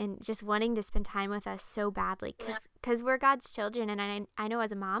dog and just wanting to spend time with us so badly, because we're God's children. And I know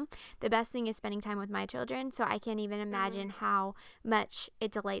as a mom, the best thing is spending time with my children. So I can't even imagine how much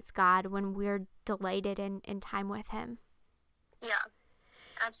it delights God when we're delighted in time with him. Yeah,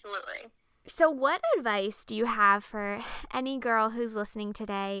 absolutely. So what advice do you have for any girl who's listening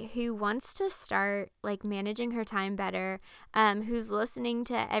today who wants to start like managing her time better, who's listening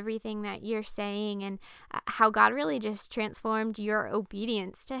to everything that you're saying and how God really just transformed your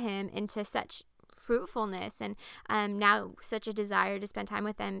obedience to him into such fruitfulness and now such a desire to spend time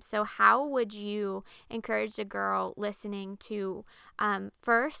with him. So how would you encourage a girl listening to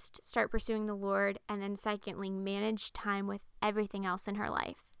first start pursuing the Lord and then secondly manage time with everything else in her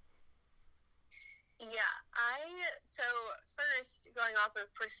life? Yeah, so first, going off of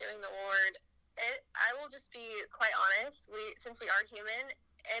pursuing the Lord, I will just be quite honest, since we are human,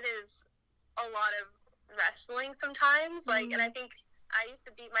 it is a lot of wrestling sometimes, and I think I used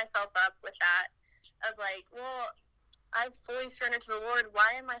to beat myself up with that, of like, well, I've fully surrendered to the Lord,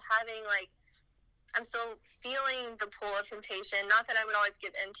 why am I having, I'm still feeling the pull of temptation, not that I would always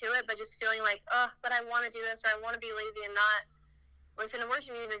give into it, but just feeling like, oh, but I want to do this, or I want to be lazy and not listen to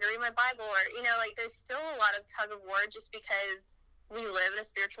worship music or read my Bible, or, there's still a lot of tug of war just because we live in a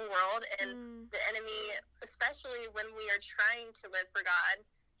spiritual world, and the enemy, especially when we are trying to live for God,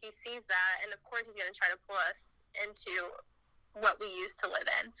 he sees that, and of course he's going to try to pull us into what we used to live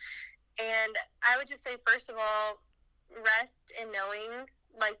in. And I would just say, first of all, rest in knowing,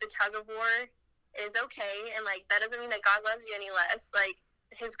 the tug of war is okay, and, that doesn't mean that God loves you any less.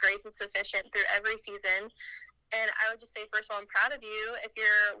 His grace is sufficient through every season. And I would just say, first of all, I'm proud of you if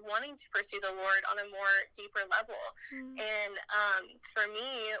you're wanting to pursue the Lord on a more deeper level. And for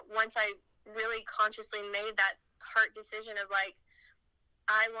me, once I really consciously made that heart decision of,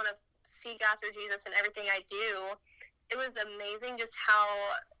 I want to seek after Jesus in everything I do, it was amazing just how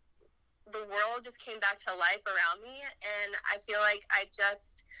the world just came back to life around me. And I feel like I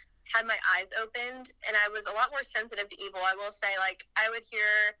just had my eyes opened, and I was a lot more sensitive to evil. I will say, I would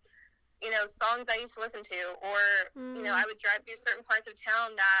hear songs I used to listen to, or, I would drive through certain parts of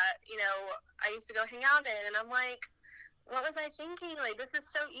town that, I used to go hang out in, and I'm like, what was I thinking? This is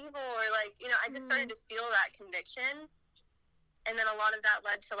so evil, or, I just started to feel that conviction, and then a lot of that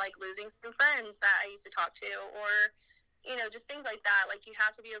led to, losing some friends that I used to talk to, or, just things like that. You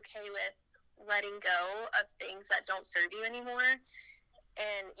have to be okay with letting go of things that don't serve you anymore,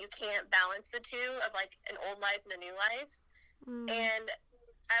 and you can't balance the two of, an old life and a new life, and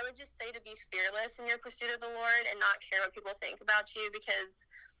I would just say to be fearless in your pursuit of the Lord and not care what people think about you, because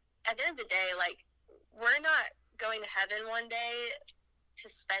at the end of the day, we're not going to heaven one day to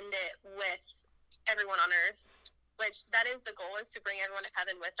spend it with everyone on earth, which that is the goal, is to bring everyone to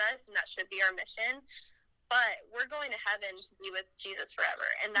heaven with us, and that should be our mission. But we're going to heaven to be with Jesus forever,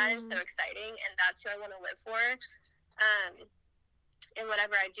 and that is so exciting, and that's who I want to live for in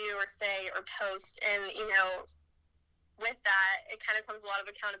whatever I do or say or post. And, with that, it kind of comes a lot of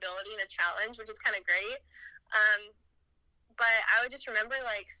accountability and a challenge, which is kind of great. But I would just remember,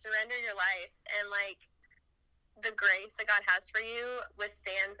 surrender your life, and, the grace that God has for you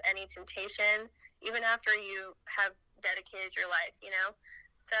withstands any temptation, even after you have dedicated your life,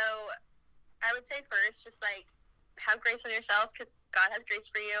 So I would say first, just, have grace on yourself, because God has grace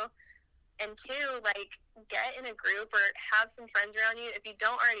for you. And two, get in a group or have some friends around you. If you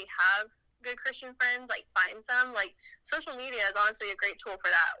don't already have good Christian friends, find some. Social media is honestly a great tool for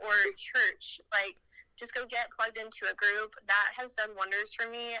that, or church. Just go get plugged into a group. That has done wonders for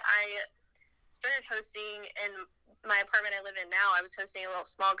me. I started hosting in my apartment I live in now. I was hosting a little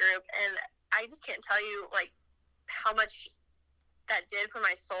small group, and I just can't tell you how much that did for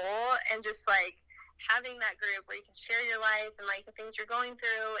my soul, and just having that group where you can share your life and the things you're going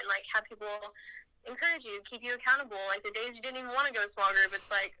through, and have people encourage you, keep you accountable. The days you didn't even want to go to small group, it's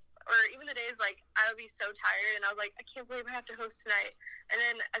or even the days I would be so tired, and I was I can't believe I have to host tonight. And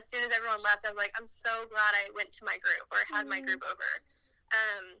then as soon as everyone left, I was I'm so glad I went to my group or had my group over.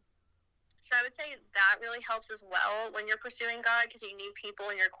 So I would say that really helps as well when you're pursuing God, because you need people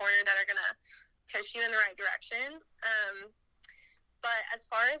in your corner that are gonna push you in the right direction. But as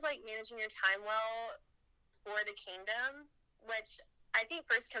far as managing your time well for the kingdom, which I think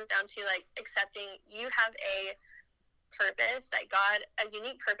first comes down to accepting you have a purpose a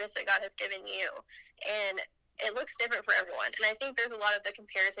unique purpose that God has given you, and it looks different for everyone. And I think there's a lot of the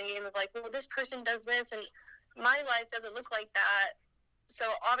comparison game of well, this person does this and my life doesn't look like that, so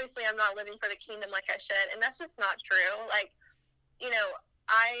obviously I'm not living for the kingdom like I should. And that's just not true.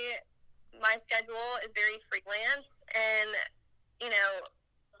 My schedule is very freelance, and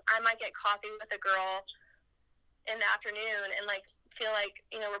I might get coffee with a girl in the afternoon and feel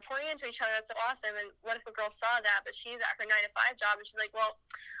we're pouring into each other. That's so awesome. And what if a girl saw that, but she's at her 9-to-5 job, and she's well,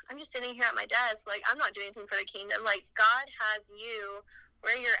 I'm just sitting here at my desk, I'm not doing anything for the kingdom. God has you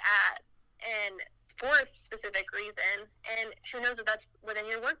where you're at, and for a specific reason, and who knows if that's within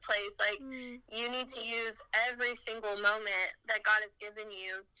your workplace. Like, you need to use every single moment that God has given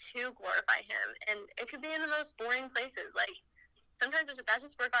you to glorify Him, and it could be in the most boring places. Like, sometimes that's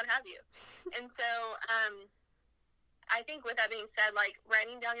just where God has you. And so I think with that being said, like,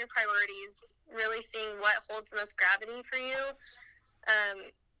 writing down your priorities, really seeing what holds the most gravity for you.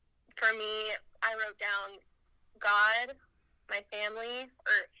 For me, I wrote down God, my family,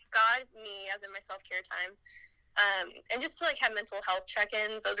 or God, me, as in my self-care time, and just to, like, have mental health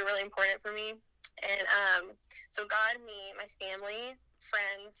check-ins. Those are really important for me. And so God, me, my family,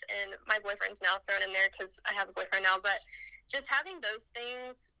 friends, and my boyfriend's now thrown in there because I have a boyfriend now, but just having those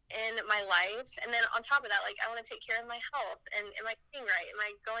things in my life. And then on top of that, like, I want to take care of my health, and am I eating right? Am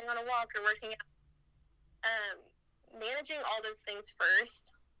I going on a walk or working out? Managing all those things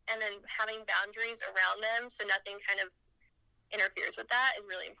first, and then having boundaries around them so nothing kind of interferes with that is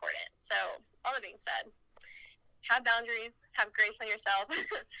really important. So, all that being said, have boundaries, have grace on yourself,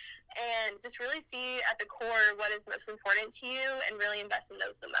 and just really see at the core what is most important to you and really invest in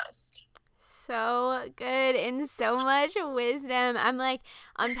those the most. So good and so much wisdom. I'm like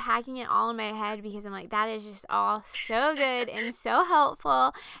unpacking it all in my head because I'm like, that is just all so good and so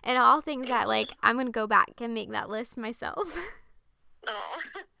helpful, and all things that, like, I'm going to go back and make that list myself. Oh,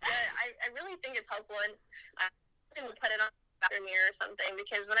 I really think it's helpful, and I can put it on the bathroom mirror or something,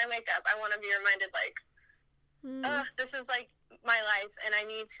 because when I wake up, I want to be reminded, like, this is, like, my life, and I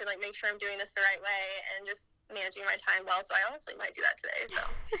need to, like, make sure I'm doing this the right way and just managing my time well. So I honestly might do that today. So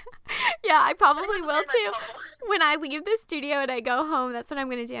yeah, I probably will too. When I leave the studio and I go home, that's what I'm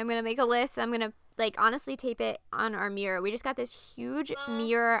going to do. I'm going to make a list. I'm going to, like, honestly tape it on our mirror. We just got this huge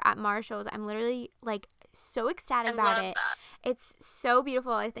mirror at Marshall's. I'm literally, like, so ecstatic about it. It's so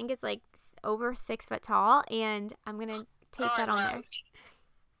beautiful. I think it's, like, over 6 foot tall, and I'm going to tape that on there.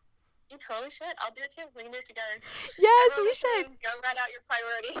 You totally should. I'll do it too. We can do it together. Yes, we should. Go write out your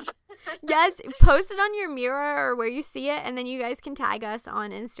priorities. Yes, post it on your mirror or where you see it, and then you guys can tag us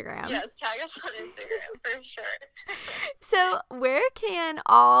on Instagram. Yes, tag us on Instagram for sure. So where can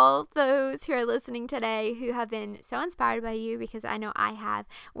all those who are listening today who have been so inspired by you, because I know I have,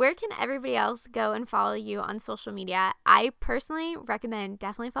 where can everybody else go and follow you on social media? I personally recommend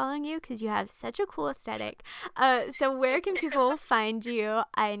definitely following you because you have such a cool aesthetic. So where can people find you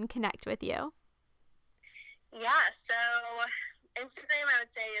and connect with you? Yeah, so Instagram, I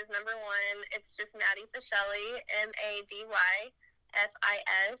would say, is number one. It's just Maddie Fischelli, MadyFischelli.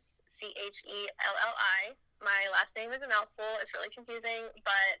 My last name is a mouthful. It's really confusing,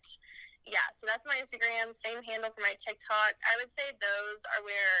 but yeah, so that's my Instagram. Same handle for my TikTok. I would say those are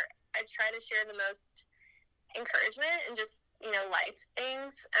where I try to share the most encouragement and just, life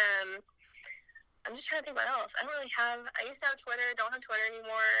things. I'm just trying to think what else. I used to have Twitter, don't have Twitter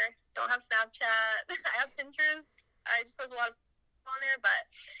anymore, don't have Snapchat. I have Pinterest. I just post a lot of on there, but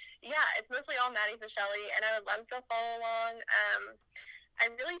yeah, it's mostly all Maddie Fischelli, and I would love to follow along. I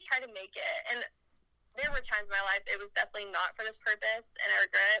really try to make it, and there were times in my life it was definitely not for this purpose, and I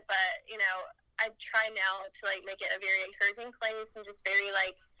regret it, but, I try now to, like, make it a very encouraging place and just very,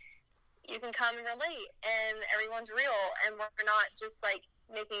 like, you can come and relate, and everyone's real, and we're not just, like,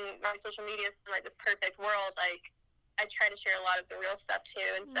 making my social media seem like this perfect world. Like, I try to share a lot of the real stuff too,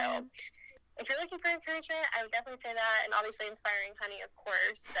 and so if you're looking for encouragement, I would definitely say that, and obviously Inspiring Honey, of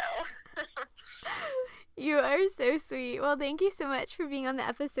course. So you are so sweet. Well, thank you so much for being on the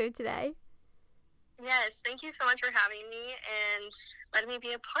episode today. Yes, thank you so much for having me and letting me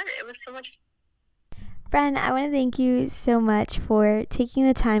be a part. It was so much fun. Friend, I want to thank you so much for taking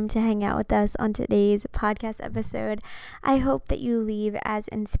the time to hang out with us on today's podcast episode. I hope that you leave as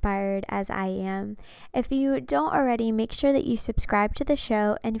inspired as I am. If you don't already, make sure that you subscribe to the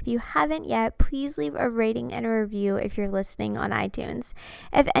show, and if you haven't yet, please leave a rating and a review if you're listening on iTunes.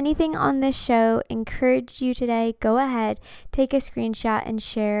 If anything on this show encouraged you today, go ahead, take a screenshot and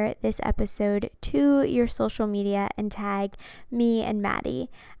share this episode to your social media and tag me and Maddie.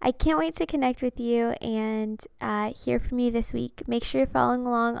 I can't wait to connect with you and hear from you this week. Make sure you're following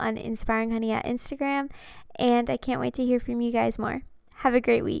along on Inspiring Honey at Instagram, and I can't wait to hear from you guys more. Have a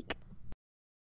great week.